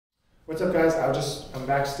What's up, guys? I'm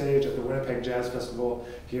backstage at the Winnipeg Jazz Festival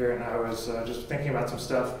here, and I was just thinking about some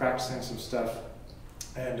stuff, practicing some stuff,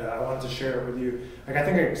 and I wanted to share it with you. Like, I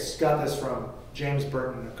think I got this from James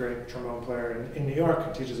Burton, a great trombone player in New York,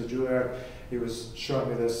 who teaches at Juilliard. He was showing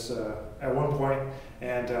me this at one point,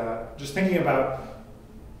 and just thinking about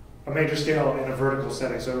a major scale in a vertical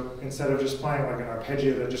setting. So instead of just playing like an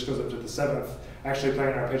arpeggio that just goes up to the 7th, actually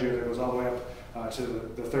playing an arpeggio that goes all the way up to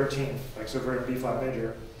the 13th, like so for a B flat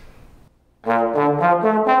major. We're going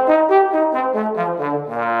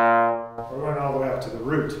all the way up to the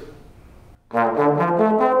root. And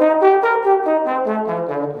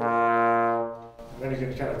then you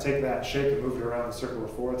can kind of take that shape and move it around the circle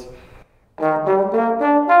of fourths.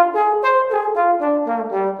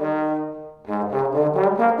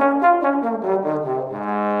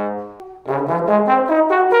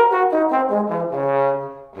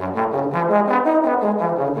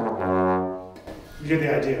 You get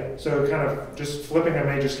the idea. So kind of just flipping a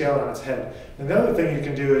major scale on its head. And the other thing you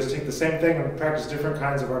can do is take the same thing and practice different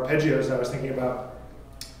kinds of arpeggios. I was thinking about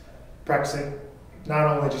practicing not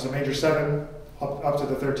only just a major 7 up to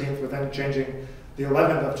the 13th, but then changing the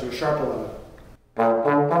 11th up to a sharp 11.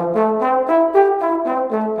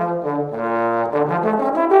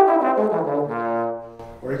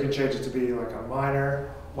 Or you can change it to be like a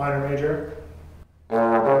minor major.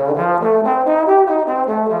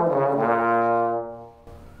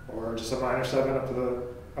 Or just a minor 7 up to the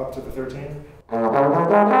 13th.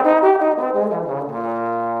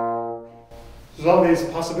 There's all these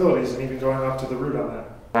possibilities, and even going up to the root on that.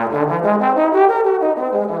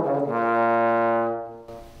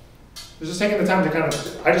 Just taking the time to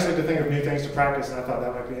I just like to think of new things to practice, and I thought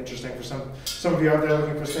that might be interesting for some of you out there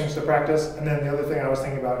looking for things to practice. And then the other thing I was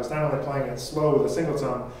thinking about is not only playing it slow with a single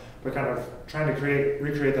tone, but kind of trying to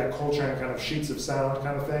recreate that Coltrane kind of sheets of sound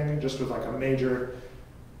kind of thing, just with like a major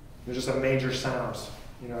sound.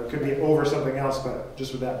 You know, it could be over something else, but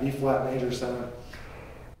just with that B flat major sound.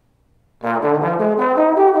 Thinking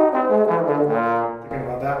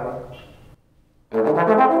about that one.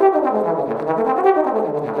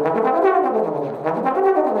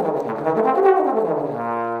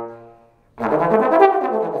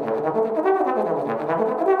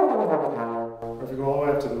 Or if you go all the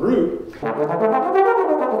way up to the root,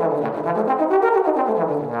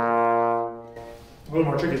 a little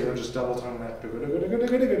more tricky than just double tone that.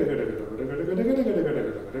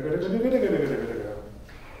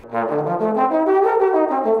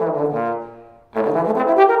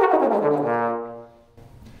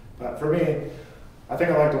 But for me, I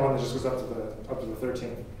think I like the one that just goes up to the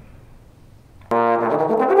 13th.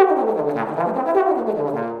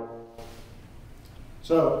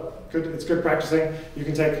 So it's good practicing. You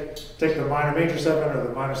can take the minor major 7 or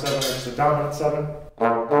the minor 7 or just a dominant 7.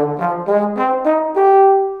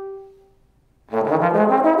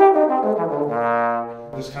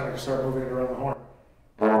 Just kind of start moving it around the horn.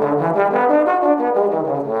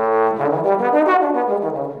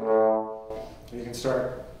 You can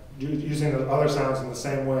start using the other sounds in the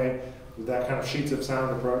same way with that kind of sheets of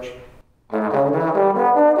sound approach.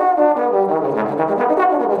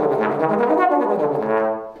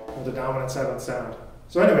 With the dominant 7th sound.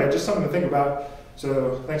 So anyway, just something to think about.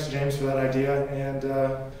 So thanks to James for that idea, and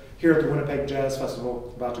here at the Winnipeg Jazz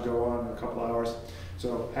Festival, about to go on in a couple hours.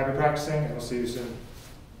 So happy practicing, and we'll see you soon.